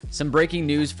Some breaking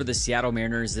news for the Seattle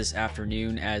Mariners this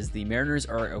afternoon, as the Mariners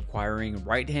are acquiring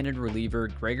right-handed reliever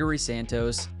Gregory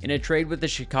Santos in a trade with the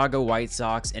Chicago White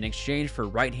Sox in exchange for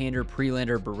right-hander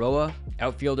Prelander Berroa,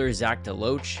 outfielder Zach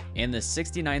DeLoach, and the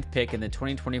 69th pick in the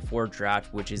 2024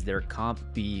 draft, which is their Comp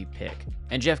B pick.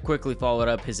 And Jeff quickly followed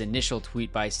up his initial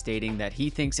tweet by stating that he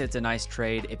thinks it's a nice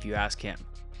trade if you ask him.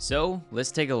 So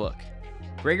let's take a look.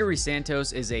 Gregory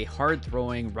Santos is a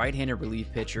hard-throwing right-handed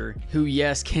relief pitcher who,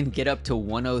 yes, can get up to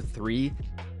 103,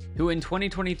 who in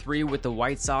 2023 with the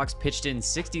White Sox pitched in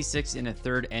 66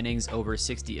 1/3 innings over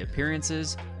 60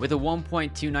 appearances with a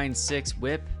 1.296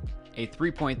 whip, a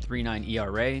 3.39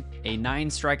 ERA, a 9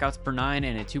 strikeouts per 9,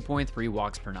 and a 2.3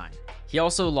 walks per 9. He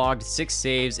also logged 6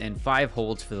 saves and 5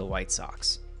 holds for the White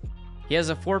Sox. He has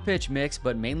a 4-pitch mix,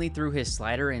 but mainly threw his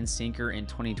slider and sinker in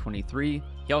 2023.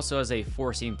 He also has a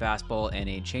 4-seam fastball and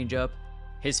a changeup.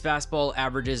 His fastball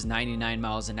averages 99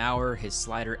 miles an hour, his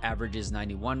slider averages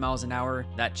 91 miles an hour,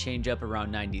 that changeup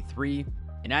around 93.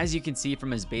 And as you can see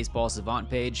from his Baseball Savant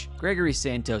page, Gregory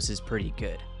Santos is pretty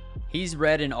good. He's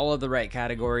read in all of the right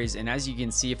categories, and as you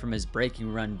can see from his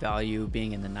breaking run value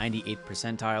being in the 98th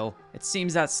percentile, it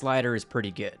seems that slider is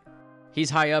pretty good. He's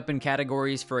high up in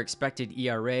categories for expected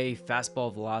ERA,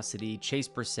 fastball velocity, chase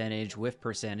percentage, whiff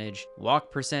percentage,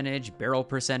 walk percentage, barrel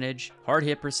percentage, hard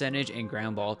hit percentage, and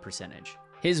ground ball percentage.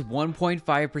 His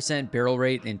 1.5% barrel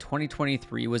rate in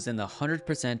 2023 was in the 100th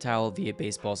percentile via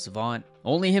Baseball Savant.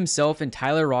 Only himself and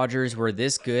Tyler Rogers were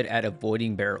this good at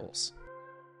avoiding barrels.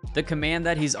 The command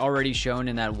that he's already shown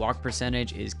in that walk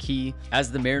percentage is key,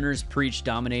 as the Mariners preach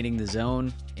dominating the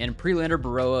zone, and Prelander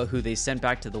Berroa, who they sent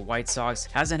back to the White Sox,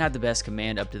 hasn't had the best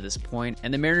command up to this point,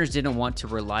 and the Mariners didn't want to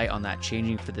rely on that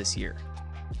changing for this year.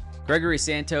 Gregory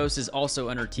Santos is also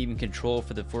under team control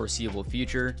for the foreseeable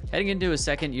future. Heading into his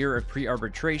second year of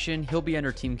pre-arbitration, he'll be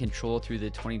under team control through the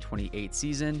 2028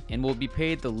 season, and will be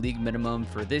paid the league minimum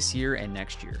for this year and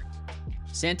next year.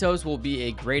 Santos will be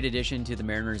a great addition to the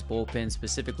Mariners bullpen,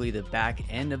 specifically the back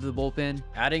end of the bullpen,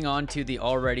 adding on to the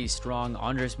already strong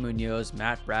Andres Munoz,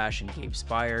 Matt Brash, and Gabe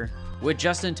Spire. With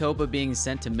Justin Topa being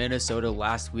sent to Minnesota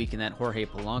last week in that Jorge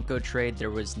Polanco trade,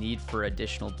 there was need for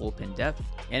additional bullpen depth,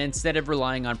 and instead of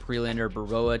relying on Prelander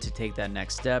Berroa to take that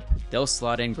next step, they'll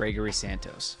slot in Gregory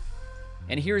Santos.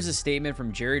 And here's a statement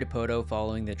from Jerry Dipoto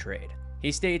following the trade.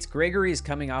 He states, Gregory is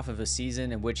coming off of a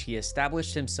season in which he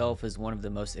established himself as one of the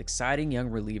most exciting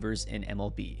young relievers in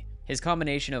MLB. His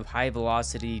combination of high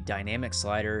velocity, dynamic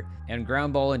slider, and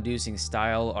ground ball inducing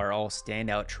style are all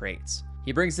standout traits.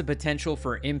 He brings the potential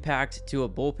for impact to a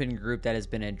bullpen group that has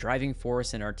been a driving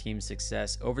force in our team's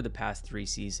success over the past 3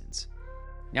 seasons.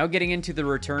 Now getting into the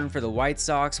return for the White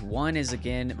Sox, one is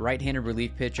again right-handed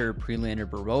relief pitcher Prelander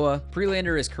Berroa.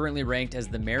 Prelander is currently ranked as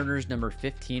the Mariners' number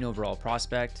 15 overall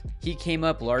prospect. He came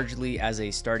up largely as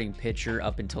a starting pitcher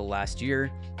up until last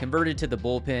year, converted to the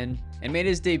bullpen, and made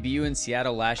his debut in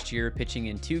Seattle last year, pitching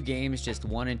in 2 games, just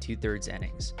 1 2/3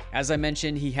 innings. As I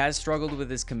mentioned, he has struggled with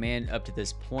his command up to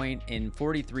this point in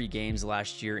 43 games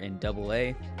last year in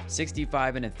AA,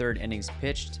 65 1/3 innings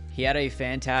pitched. He had a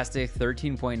fantastic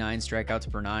 13.9 strikeouts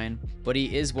per 9, but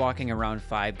he is walking around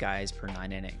 5 guys per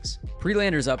 9 innings.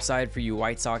 Prelander's upside for you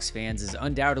White Sox fans is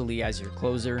undoubtedly as your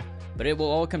closer, but it will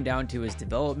all come down to his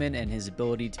development and his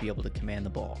ability to be able to command the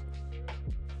ball.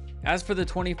 As for the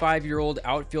 25-year-old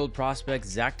outfield prospect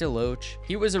Zach DeLoach,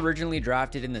 he was originally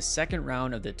drafted in the 2nd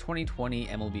round of the 2020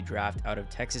 MLB Draft out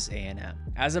of Texas A&M.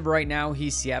 As of right now,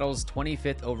 he's Seattle's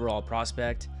 25th overall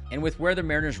prospect, and with where the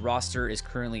Mariners roster is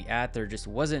currently at, there just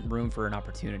wasn't room for an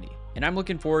opportunity. And I'm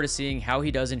looking forward to seeing how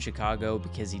he does in Chicago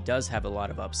because he does have a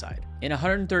lot of upside. In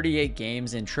 138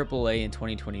 games in AAA in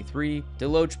 2023,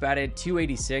 DeLoach batted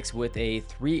 .286 with a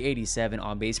 .387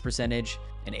 on-base percentage,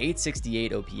 an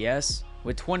 .868 OPS,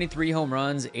 with 23 home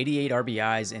runs, 88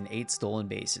 RBIs, and 8 stolen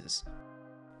bases.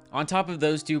 On top of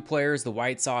those 2 players, the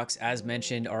White Sox, as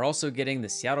mentioned, are also getting the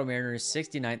Seattle Mariners'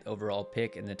 69th overall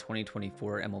pick in the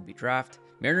 2024 MLB Draft.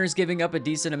 Mariners giving up a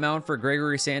decent amount for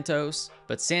Gregory Santos,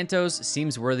 but Santos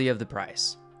seems worthy of the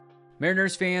price.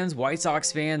 Mariners fans, White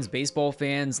Sox fans, baseball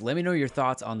fans, let me know your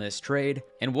thoughts on this trade,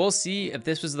 and we'll see if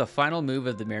this was the final move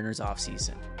of the Mariners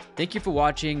offseason. Thank you for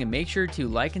watching, and make sure to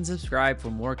like and subscribe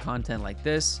for more content like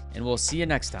this, and we'll see you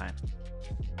next time.